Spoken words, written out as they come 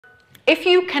If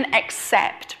you can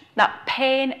accept that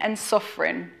pain and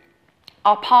suffering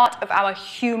are part of our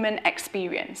human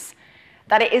experience,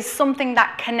 that it is something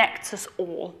that connects us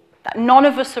all, that none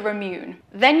of us are immune,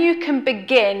 then you can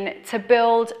begin to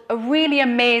build a really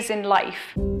amazing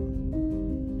life,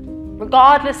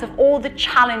 regardless of all the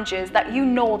challenges that you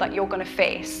know that you're going to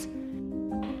face.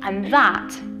 And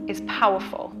that is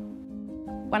powerful.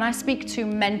 When I speak to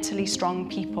mentally strong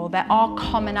people, there are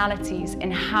commonalities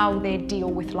in how they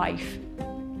deal with life.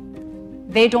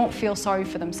 They don't feel sorry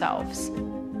for themselves.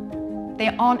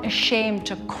 They aren't ashamed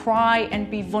to cry and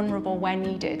be vulnerable where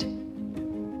needed.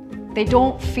 They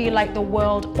don't feel like the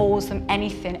world owes them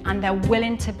anything, and they're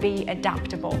willing to be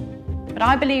adaptable. But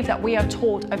I believe that we are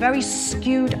taught a very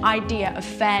skewed idea of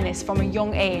fairness from a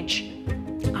young age,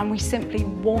 and we simply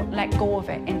won't let go of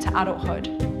it into adulthood.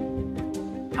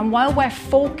 And while we're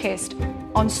focused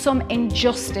on some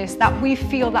injustice that we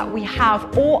feel that we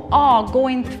have or are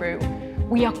going through,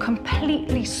 we are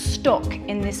completely stuck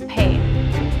in this pain.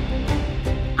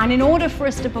 And in order for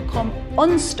us to become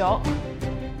unstuck,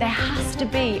 there has to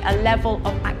be a level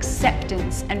of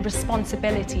acceptance and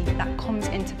responsibility that comes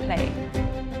into play.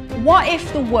 What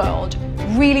if the world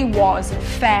really was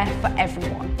fair for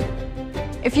everyone?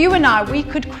 If you and I, we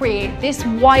could create this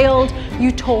wild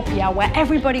utopia where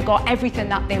everybody got everything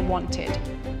that they wanted,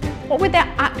 what would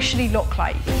that actually look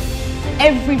like?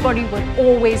 Everybody would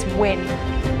always win,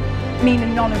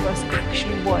 meaning none of us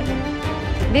actually won.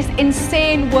 This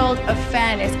insane world of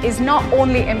fairness is not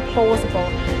only implausible,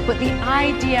 but the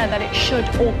idea that it should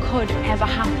or could ever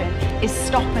happen is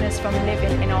stopping us from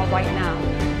living in our right now.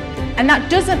 And that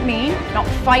doesn't mean not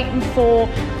fighting for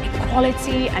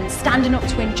equality and standing up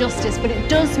to injustice, but it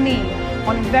does mean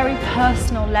on a very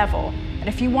personal level that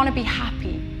if you want to be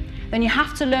happy, then you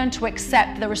have to learn to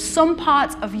accept there are some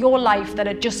parts of your life that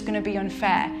are just going to be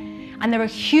unfair. And there are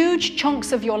huge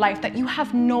chunks of your life that you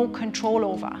have no control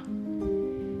over.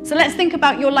 So let's think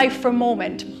about your life for a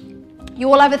moment. You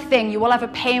will have a thing, you will have a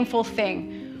painful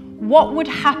thing. What would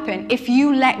happen if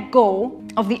you let go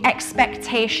of the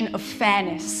expectation of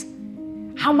fairness?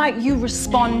 How might you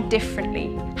respond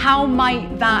differently? How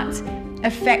might that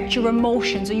affect your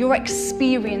emotions or your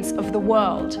experience of the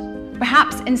world?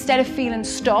 Perhaps instead of feeling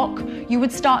stuck, you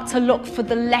would start to look for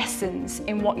the lessons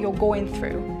in what you're going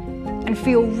through and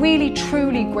feel really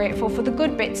truly grateful for the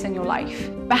good bits in your life.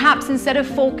 Perhaps instead of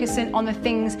focusing on the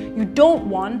things you don't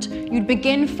want, you'd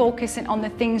begin focusing on the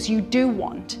things you do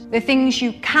want, the things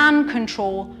you can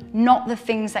control, not the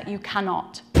things that you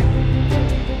cannot.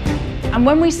 And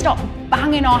when we stop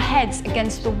banging our heads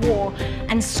against the wall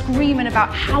and screaming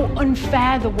about how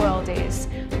unfair the world is,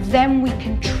 then we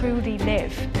can truly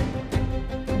live.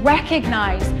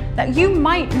 Recognize that you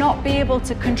might not be able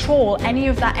to control any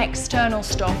of that external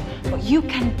stuff, but you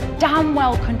can damn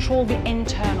well control the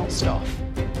internal stuff.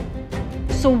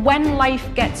 So when life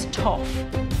gets tough,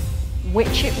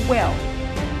 which it will,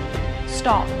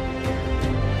 stop.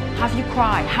 Have your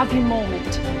cry, have your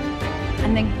moment,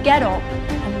 and then get up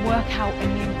and work out a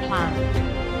new plan.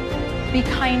 Be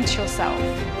kind to yourself.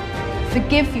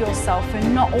 Forgive yourself for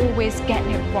not always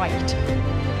getting it right.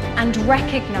 And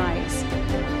recognize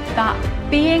that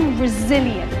being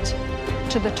resilient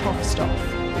to the tough stuff,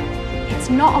 it's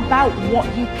not about what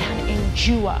you can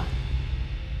endure.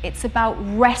 It's about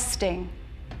resting,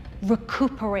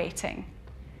 recuperating,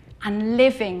 and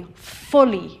living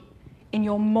fully in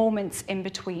your moments in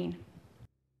between.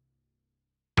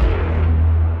 Put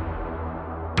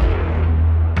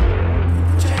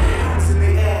your hands in the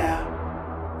air.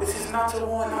 This is not a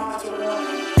warning, not a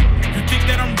warning. You think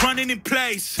that I'm running in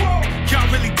place? Y'all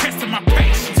really testing my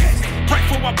patience. Right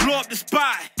before I blow up the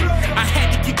spot, I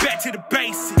had to get back to the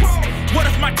basics. What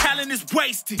if my talent is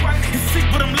wasted? And see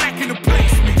what I'm lacking the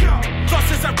placement. Thought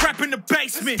since I rap in the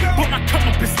basement, but my come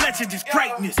up is legend, is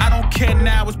greatness. I don't care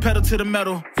now, it's pedal to the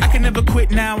metal. I can never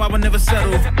quit now, I will never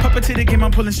settle. Puppet to the game,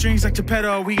 I'm pulling strings like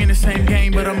Geppetto. We in the same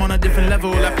game, but I'm on a different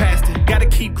level. I passed it. Gotta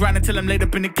keep grinding till I'm laid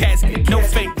up in the casket. No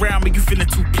fake round, but you feeling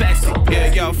too plastic.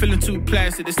 Yeah, y'all feeling too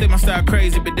plastic. They say my style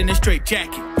crazy, but then it's straight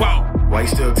jacket. Wow. Why you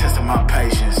still testing my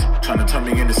patience? Trying to turn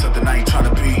me into something I ain't trying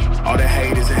to be. All the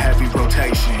hate is a heavy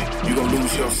rotation. You gon'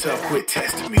 lose yourself, quit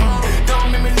testing me. Don't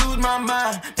make me lose my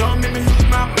mind. Don't make me lose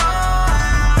my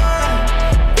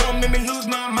mind. Don't make me lose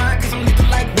my mind, cause I'm looking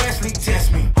like Wesley,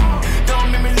 test me. Don't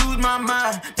make me lose my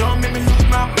mind. Don't make me lose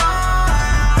my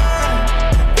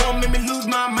mind. Don't make me lose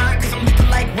my mind, cause I'm looking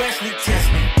like Wesley,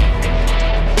 test me.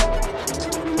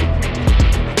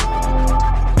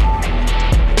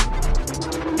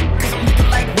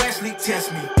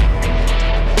 Test me.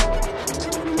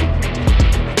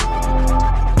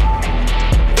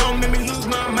 Don't make me lose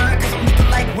my mind, cause I'm looking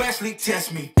like Wesley, test me.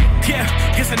 Yeah,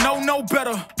 guess I know no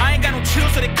better. I ain't got no chill,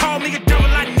 so they call me a devil,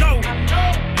 I know.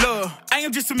 Look, I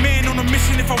am just a man on a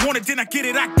mission. If I want it, then I get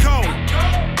it, I go.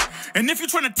 And if you're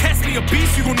trying to test me a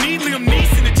beast, you gon' need Liam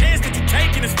Neeson. The chance that you're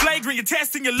taking is flagrant. You're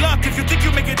testing your luck. If you think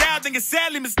you make it out, then you're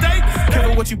sadly mistaken.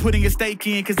 Careful what you putting your stake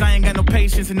in, cause I ain't got no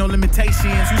patience and no limitations.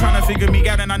 You trying to figure me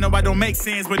out and I know I don't make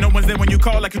sense, but no one's there when you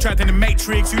call like you're trapped in the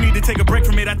Matrix. You need to take a break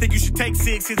from it, I think you should take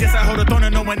 6. Cause yes, I hold a throne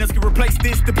and no one else can replace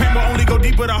this. The pain will only go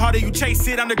deeper the harder you chase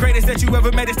it. I'm the greatest that you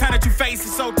ever met, it's time that you face it,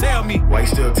 so tell me. Why you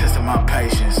still testing my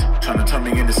patience? Trying to turn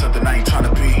me into something I ain't trying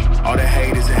to be. All that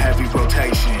hate is a heavy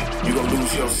rotation. You gon'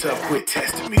 lose yourself, quit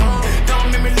testing me.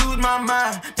 Don't make me lose my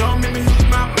mind. Don't make me lose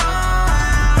my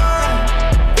mind.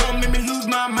 Don't make me lose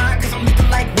my mind, cause I'm looking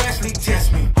like Wesley,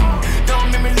 test me.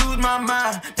 Don't make me lose my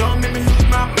mind. Don't make me lose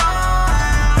my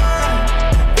mind.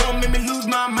 Don't make me lose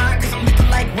my mind, cause I'm looking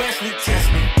like Wesley,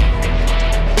 test me.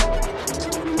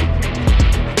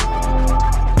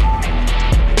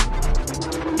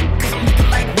 Cause I'm looking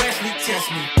like Wesley,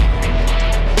 test me.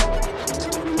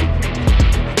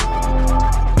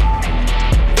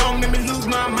 Don't make me lose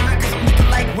my mind, cause I'm looking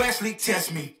like Wesley,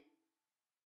 test me.